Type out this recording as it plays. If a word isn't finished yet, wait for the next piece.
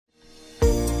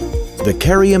the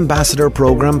Kerry Ambassador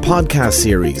Programme podcast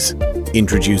series,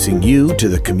 introducing you to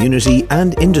the community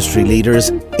and industry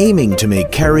leaders aiming to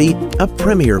make Kerry a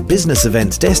premier business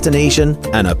events destination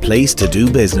and a place to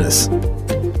do business.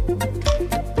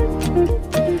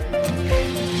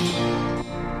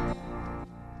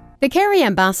 The Kerry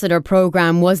Ambassador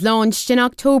programme was launched in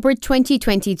October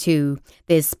 2022.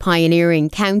 This pioneering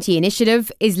county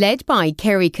initiative is led by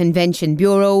Kerry Convention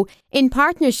Bureau in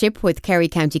partnership with Kerry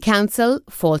County Council,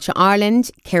 Fáilte Ireland,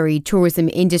 Kerry Tourism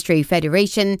Industry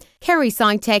Federation, Kerry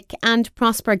SciTech and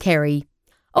Prosper Kerry.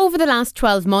 Over the last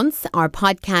 12 months, our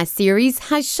podcast series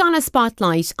has shone a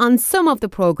spotlight on some of the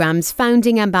programme's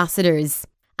founding ambassadors.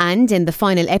 And in the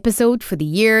final episode for the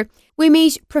year, we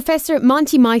meet Professor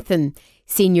Monty Mythen,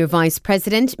 Senior Vice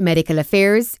President, Medical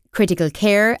Affairs, Critical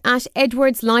Care at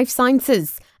Edwards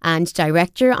Lifesciences and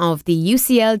Director of the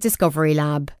UCL Discovery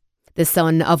Lab. The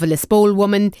son of a Lisbole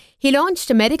woman, he launched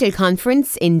a medical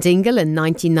conference in Dingle in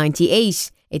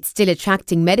 1998. It's still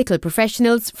attracting medical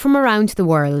professionals from around the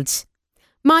world.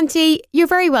 Monty, you're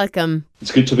very welcome.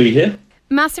 It's good to be here.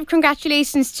 Massive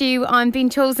congratulations to you on being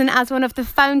chosen as one of the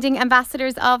founding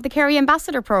ambassadors of the Kerry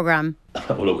Ambassador programme.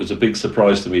 Well, it was a big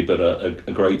surprise to me, but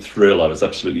a great thrill. I was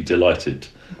absolutely delighted.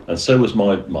 And so was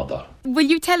my mother. Will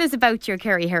you tell us about your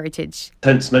Kerry heritage?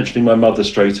 Hence mentioning my mother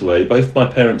straight away. Both my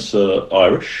parents are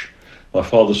Irish. My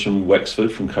father's from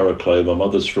Wexford, from Curracloe. My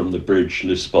mother's from the Bridge,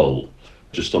 Lisbole,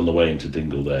 just on the way into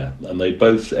Dingle there. And they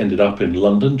both ended up in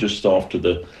London just after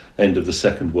the end of the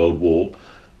Second World War.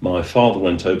 My father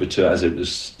went over to, as it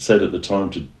was said at the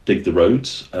time, to dig the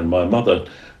roads, and my mother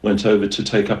went over to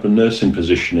take up a nursing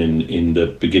position in the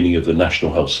beginning of the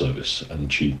National Health Service.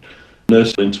 And she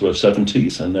nursed into her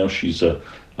 70s, and now she's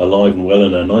alive and well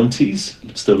in her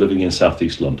 90s, still living in South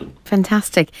East London.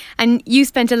 Fantastic. And you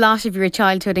spent a lot of your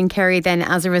childhood in Kerry then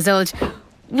as a result.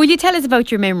 Will you tell us about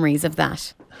your memories of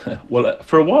that? Well,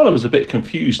 for a while I was a bit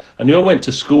confused. I knew I went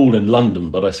to school in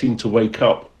London, but I seemed to wake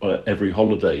up every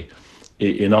holiday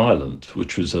in Ireland,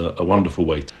 which was a wonderful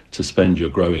way to spend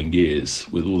your growing years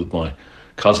with all of my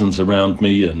cousins around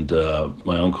me and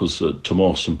my uncles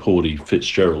Tomás and Paudie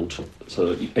Fitzgerald.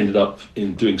 So I ended up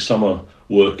in doing summer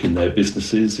work in their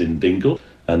businesses in Dingle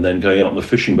and then going out on the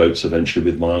fishing boats eventually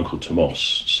with my uncle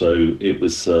Tomás. So it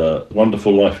was a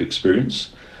wonderful life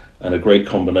experience and a great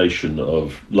combination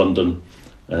of London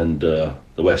and the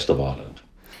west of Ireland.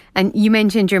 And you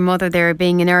mentioned your mother there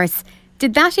being a nurse.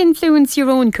 Did that influence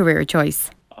your own career choice?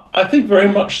 I think very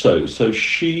much so. So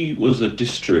she was a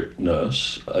district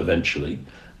nurse eventually.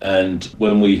 And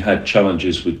when we had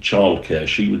challenges with childcare,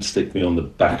 she would stick me on the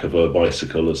back of her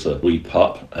bicycle as a wee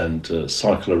pup and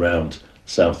cycle around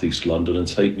South East London and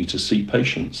take me to see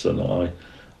patients. And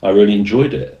I really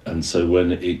enjoyed it. And so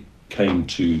when it came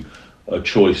to a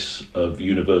choice of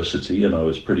university, and I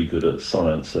was pretty good at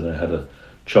science, and I had a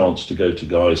chance to go to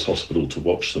Guy's Hospital to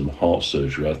watch some heart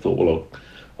surgery, I thought, well,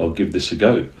 I'll give this a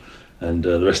go. And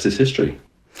the rest is history.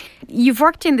 You've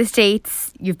worked in the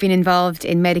States, you've been involved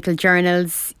in medical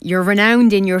journals, you're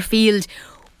renowned in your field.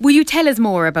 Will you tell us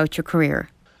more about your career?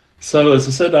 So, as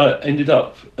I said, I ended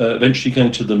up eventually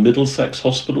going to the Middlesex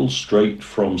Hospital straight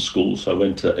from school. So I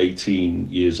went at 18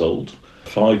 years old,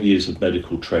 5 years of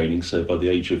medical training. So by the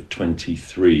age of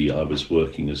 23, I was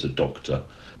working as a doctor.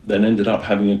 Then ended up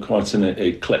having quite an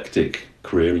eclectic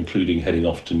career, including heading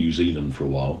off to New Zealand for a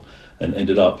while, and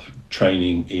ended up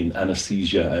training in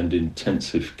anaesthesia and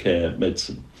intensive care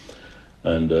medicine.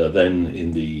 And then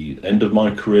in the end of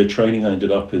my career training, I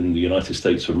ended up in the United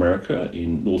States of America,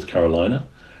 in North Carolina,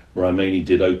 where I mainly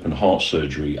did open heart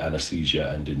surgery, anaesthesia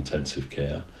and intensive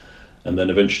care. And then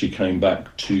eventually came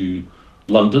back to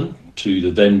London, to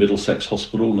the then Middlesex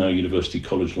Hospital, now University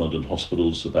College London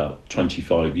Hospitals, about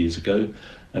 25 years ago.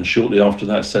 And shortly after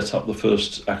that, set up the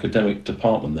first academic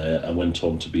department there and went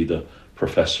on to be the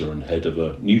professor and head of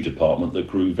a new department that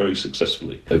grew very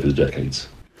successfully over the decades.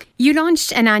 You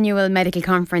launched an annual medical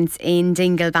conference in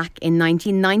Dingle back in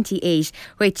 1998,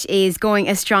 which is going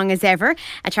as strong as ever,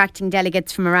 attracting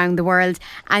delegates from around the world.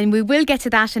 And we will get to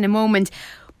that in a moment.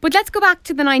 But let's go back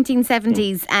to the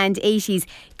 1970s and 80s.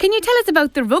 Can you tell us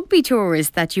about the rugby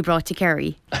tours that you brought to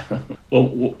Kerry? Well,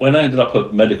 when I ended up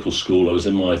at medical school, I was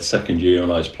in my second year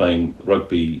and I was playing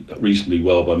rugby reasonably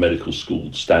well by medical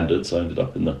school standards. I ended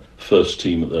up in the first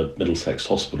team at the Middlesex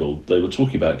Hospital. They were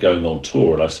talking about going on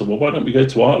tour and I said, well, why don't we go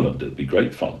to Ireland? It'd be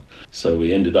great fun. So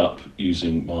we ended up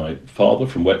using my father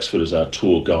from Wexford as our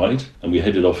tour guide, and we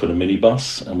headed off in a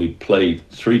minibus and we played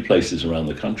 3 places around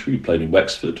the country. We played in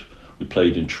Wexford, we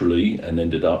played in Tralee and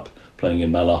ended up playing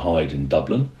in Malahide in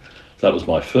Dublin. That was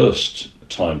my first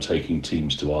time taking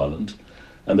teams to Ireland.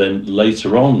 And then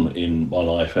later on in my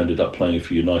life, I ended up playing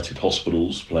for United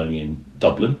Hospitals, playing in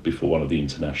Dublin before one of the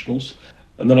internationals.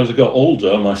 And then as I got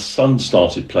older, my son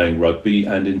started playing rugby,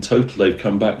 and in total they've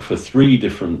come back for 3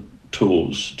 different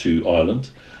tours to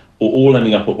Ireland, all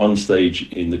ending up at one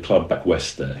stage in the club back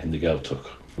west there in the Gaeltacht.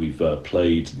 We've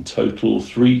played in total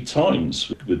 3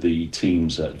 times with the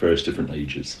teams at various different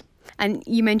ages. And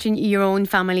you mentioned your own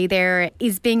family there.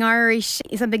 Is being Irish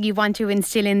something you want to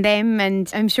instill in them?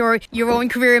 And I'm sure your own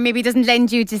career maybe doesn't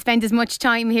lend you to spend as much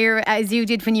time here as you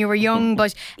did when you were young,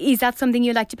 but is that something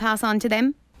you'd like to pass on to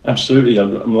them? Absolutely.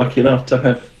 I'm lucky enough to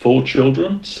have 4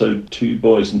 children, so 2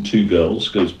 boys and 2 girls.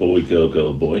 Goes boy, girl,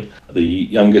 girl, boy. The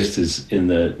youngest is in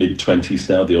their mid-20s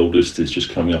now. The oldest is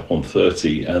just coming up on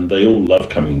 30, and they all love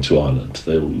coming to Ireland.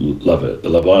 They all love it. They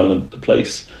love Ireland, the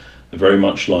place. Very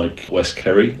much like West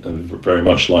Kerry and very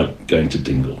much like going to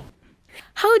Dingle.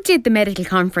 How did the medical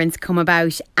conference come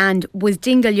about, and was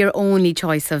Dingle your only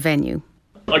choice of venue?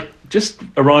 I just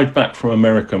arrived back from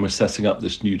America and was setting up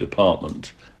this new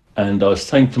department, and I was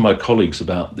saying to my colleagues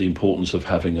about the importance of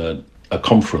having a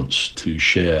conference to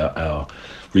share our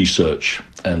research,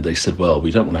 and they said, well,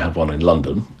 we don't want to have one in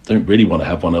London, don't really want to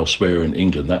have one elsewhere in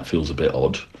England, that feels a bit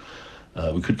odd.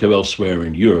 We could go elsewhere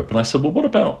in Europe. And I said, well, what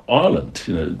about Ireland?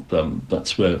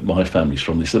 That's where my family's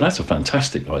from. They said, that's a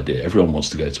fantastic idea. Everyone wants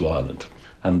to go to Ireland.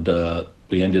 And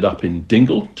we ended up in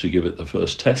Dingle to give it the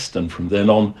first test. And from then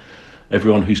on,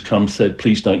 everyone who's come said,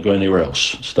 please don't go anywhere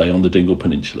else. Stay on the Dingle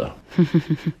Peninsula.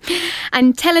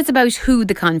 And tell us about who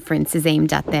the conference is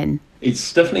aimed at then.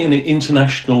 It's definitely an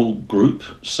international group,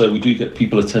 so we do get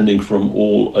people attending from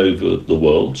all over the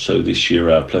world. So this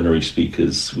year our plenary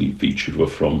speakers we featured were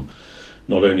from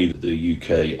not only the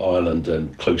UK, Ireland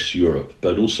and close Europe,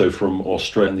 but also from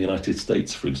Australia and the United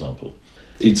States, for example.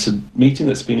 It's a meeting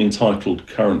that's been entitled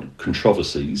Current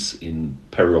Controversies in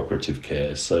Perioperative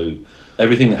Care. So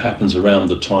everything that happens around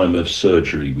the time of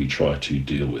surgery we try to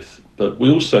deal with. But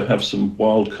we also have some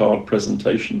wildcard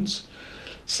presentations.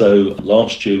 So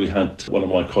last year we had one of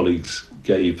my colleagues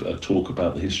gave a talk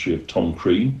about the history of Tom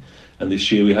Crean, and this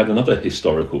year we had another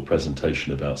historical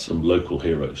presentation about some local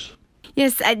heroes.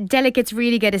 Yes, delegates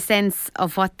really get a sense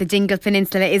of what the Dingle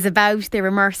Peninsula is about. They're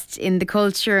immersed in the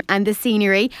culture and the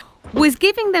scenery. Was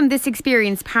giving them this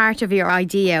experience part of your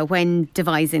idea when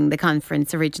devising the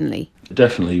conference originally?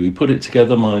 Definitely. We put it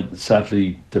together. My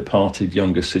sadly departed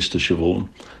younger sister Siobhan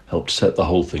helped set the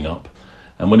whole thing up.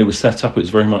 And when it was set up, it was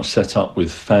very much set up with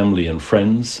family and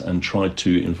friends and tried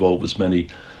to involve as many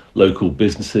local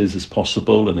businesses as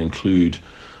possible and include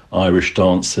Irish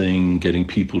dancing, getting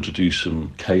people to do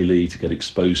some ceilidh, to get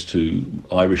exposed to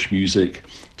Irish music,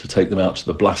 to take them out to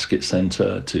the Blasket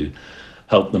Centre, to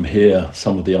help them hear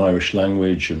some of the Irish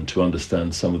language and to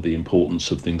understand some of the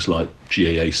importance of things like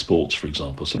GAA sports, for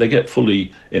example. So they get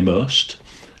fully immersed.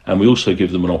 And we also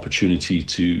give them an opportunity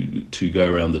to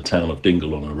go around the town of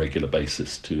Dingle on a regular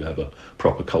basis to have a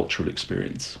proper cultural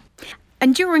experience.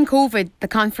 And during COVID, the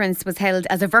conference was held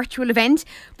as a virtual event,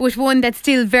 but one that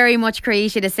still very much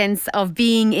created a sense of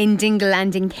being in Dingle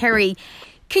and in Kerry.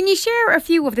 Can you share a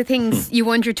few of the things you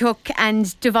undertook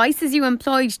and devices you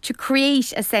employed to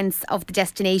create a sense of the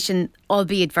destination,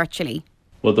 albeit virtually?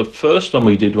 Well, the first one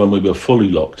we did when we were fully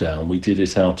locked down, we did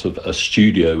it out of a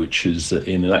studio, which is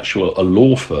in a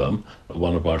law firm,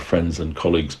 one of our friends and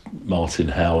colleagues, Martin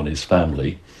Howe and his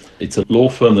family. It's a law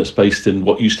firm that's based in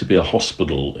what used to be a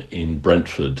hospital in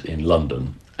Brentford in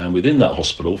London. And within that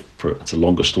hospital, it's a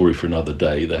longer story for another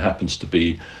day, there happens to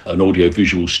be an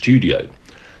audiovisual studio.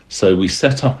 So we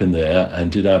set up in there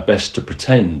and did our best to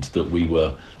pretend that we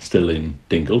were still in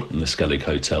Dingle, in the Skellig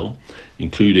Hotel,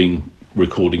 including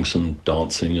recording some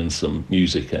dancing and some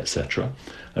music, etc.,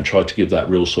 and tried to give that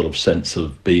real sort of sense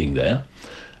of being there.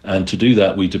 And to do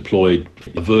that, we deployed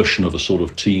a version of a sort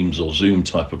of Teams or Zoom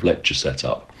type of lecture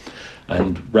setup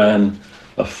and ran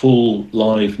a full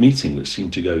live meeting, which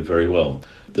seemed to go very well.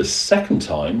 The second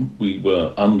time, we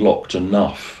were unlocked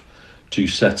enough to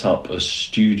set up a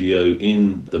studio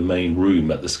in the main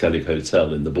room at the Skellig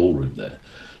Hotel in the ballroom there.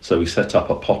 So we set up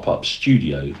a pop-up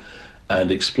studio and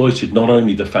exploited not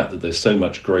only the fact that there's so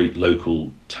much great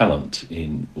local talent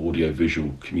in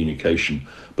audiovisual communication,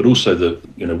 but also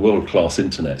the world-class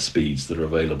internet speeds that are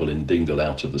available in Dingle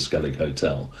out of the Skellig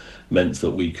Hotel meant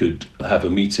that we could have a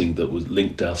meeting that was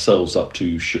linked ourselves up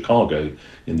to Chicago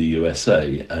in the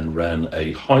USA and ran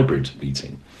a hybrid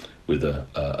meeting with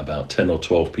about 10 or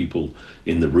 12 people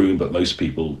in the room, but most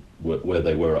people were where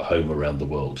they were at home around the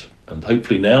world. And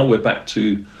hopefully now we're back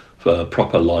to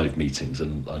proper live meetings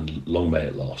and long may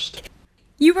it last.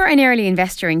 You were an early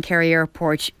investor in Kerry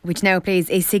Airport, which now plays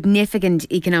a significant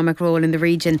economic role in the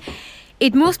region.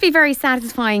 It must be very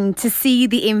satisfying to see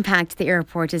the impact the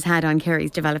airport has had on Kerry's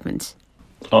development.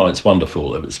 Oh, it's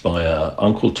wonderful. It was my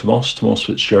uncle Tomas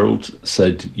Fitzgerald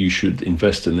said you should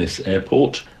invest in this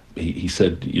airport. He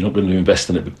said you're not going to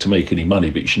invest in it to make any money,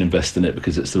 but you should invest in it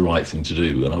because it's the right thing to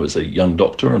do. And I was a young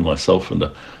doctor, and myself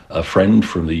and a friend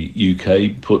from the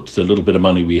UK put the little bit of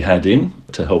money we had in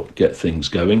to help get things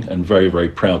going, and very, very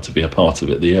proud to be a part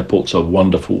of it. The airport's a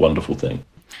wonderful, wonderful thing.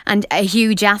 And a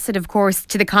huge asset, of course,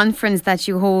 to the conference that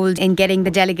you hold in getting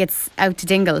the delegates out to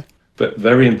Dingle. But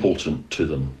very important to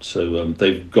them. So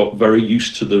they've got very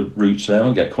used to the routes now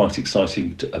and get quite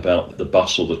excited about the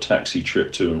bus or the taxi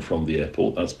trip to and from the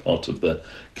airport. That's part of the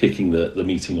kicking the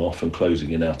meeting off and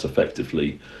closing it out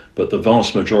effectively. But the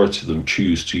vast majority of them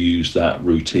choose to use that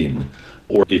route in.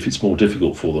 Or if it's more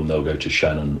difficult for them, they'll go to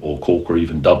Shannon or Cork or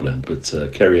even Dublin. But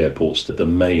Kerry Airport's the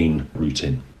main route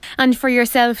in. And for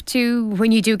yourself too,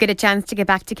 when you do get a chance to get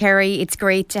back to Kerry, it's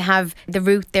great to have the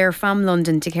route there from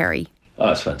London to Kerry.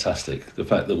 Oh, it's fantastic. The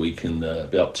fact that we can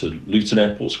be up to Luton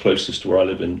Airport's closest to where I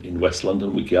live in West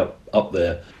London. We get up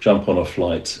there, jump on a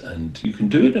flight, and you can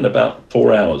do it in about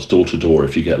 4 hours door to door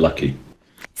if you get lucky.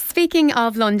 Speaking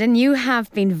of London, you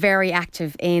have been very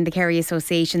active in the Kerry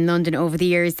Association London over the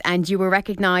years, and you were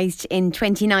recognised in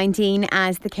 2019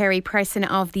 as the Kerry Person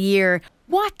of the Year.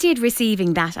 What did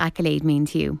receiving that accolade mean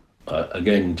to you?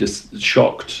 Again, just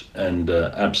shocked and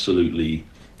absolutely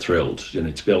thrilled, to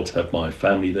be able to have my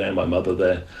family there, my mother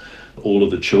there, all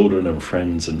of the children and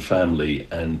friends and family,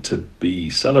 and to be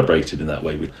celebrated in that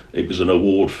way. It was an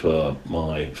award for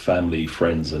my family,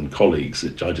 friends and colleagues.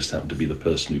 I just happened to be the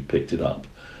person who picked it up.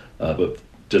 But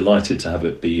delighted to have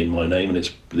it be in my name, and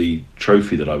it's the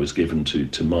trophy that I was given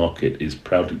to mark it is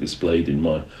proudly displayed in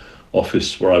my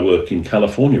office where I work in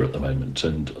California at the moment,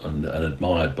 and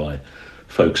admired by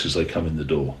folks as they come in the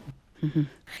door. Mm-hmm.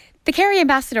 The Kerry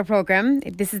Ambassador programme,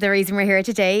 this is the reason we're here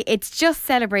today, it's just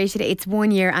celebrated its 1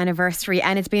 year anniversary,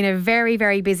 and it's been a very,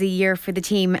 very busy year for the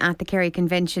team at the Kerry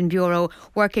Convention Bureau,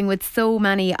 working with so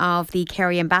many of the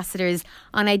Kerry Ambassadors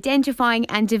on identifying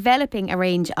and developing a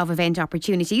range of event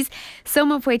opportunities, some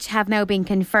of which have now been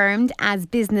confirmed as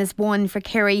business won for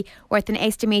Kerry, worth an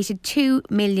estimated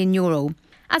 €2 million.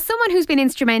 As someone who's been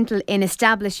instrumental in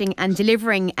establishing and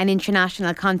delivering an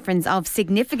international conference of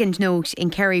significant note in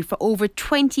Kerry for over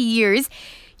 20 years,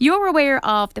 you're aware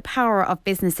of the power of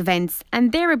business events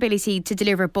and their ability to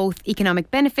deliver both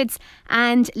economic benefits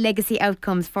and legacy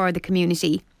outcomes for the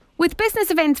community. With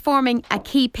business events forming a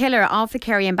key pillar of the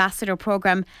Kerry Ambassador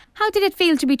programme, how did it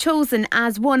feel to be chosen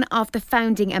as one of the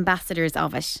founding ambassadors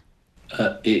of it?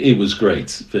 It was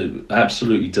great.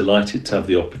 Absolutely delighted to have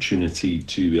the opportunity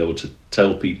to be able to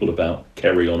tell people about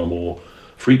Kerry on a more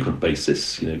frequent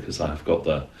basis, because I've got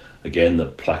the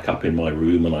plaque up in my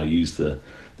room, and I use the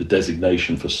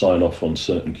designation for sign off on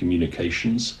certain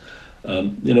communications.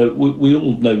 We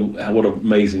all know what an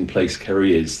amazing place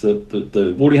Kerry is.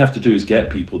 All you have to do is get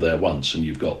people there once and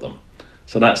you've got them.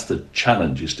 So that's the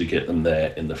challenge, is to get them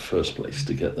there in the first place,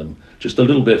 to get them just a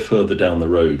little bit further down the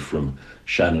road from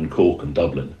Shannon, Cork and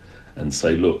Dublin, and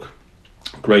say, look,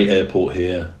 great airport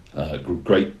here,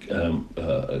 great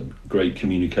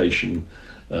communication,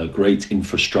 great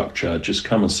infrastructure, just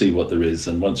come and see what there is.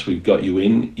 And once we've got you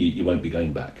in, you won't be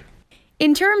going back.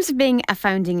 In terms of being a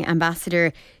founding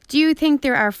ambassador, do you think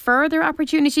there are further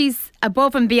opportunities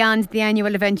above and beyond the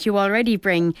annual event you already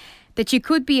bring that you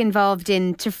could be involved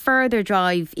in to further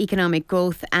drive economic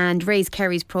growth and raise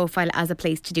Kerry's profile as a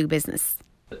place to do business?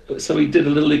 So we did a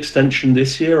little extension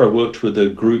this year. I worked with a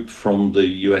group from the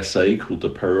USA called the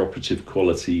Perioperative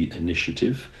Quality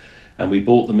Initiative, and we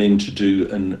brought them in to do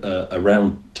a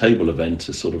round table event,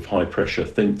 a sort of high pressure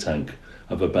think tank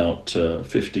of about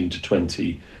 15 to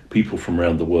 20 people from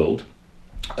around the world.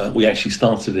 We actually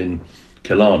started in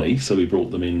Killarney, so we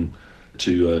brought them in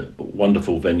to a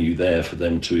wonderful venue there for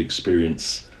them to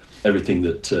experience everything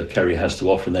that Kerry has to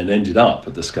offer, and then ended up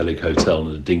at the Skellig Hotel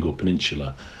in the Dingle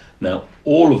Peninsula. Now,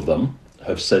 all of them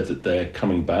have said that they're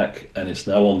coming back, and it's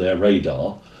now on their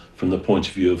radar from the point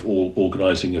of view of all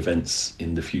organising events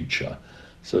in the future.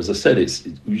 So as I said,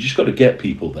 you just got to get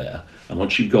people there, and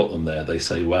once you've got them there, they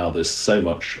say, wow, there's so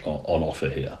much on offer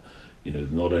here.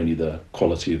 Not only the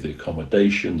quality of the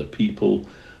accommodation, the people,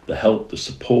 the help, the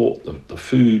support, the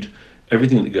food,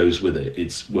 everything that goes with it,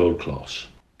 it's world class.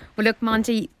 Well, look,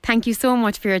 Monty, thank you so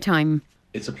much for your time.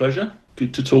 It's a pleasure.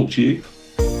 Good to talk to you.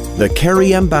 The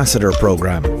Kerry Ambassador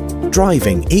Programme,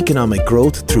 driving economic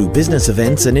growth through business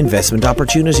events and investment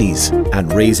opportunities,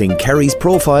 and raising Kerry's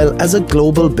profile as a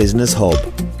global business hub.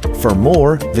 For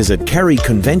more, visit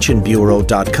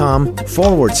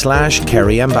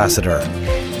kerryconventionbureau.com/Kerry Ambassador.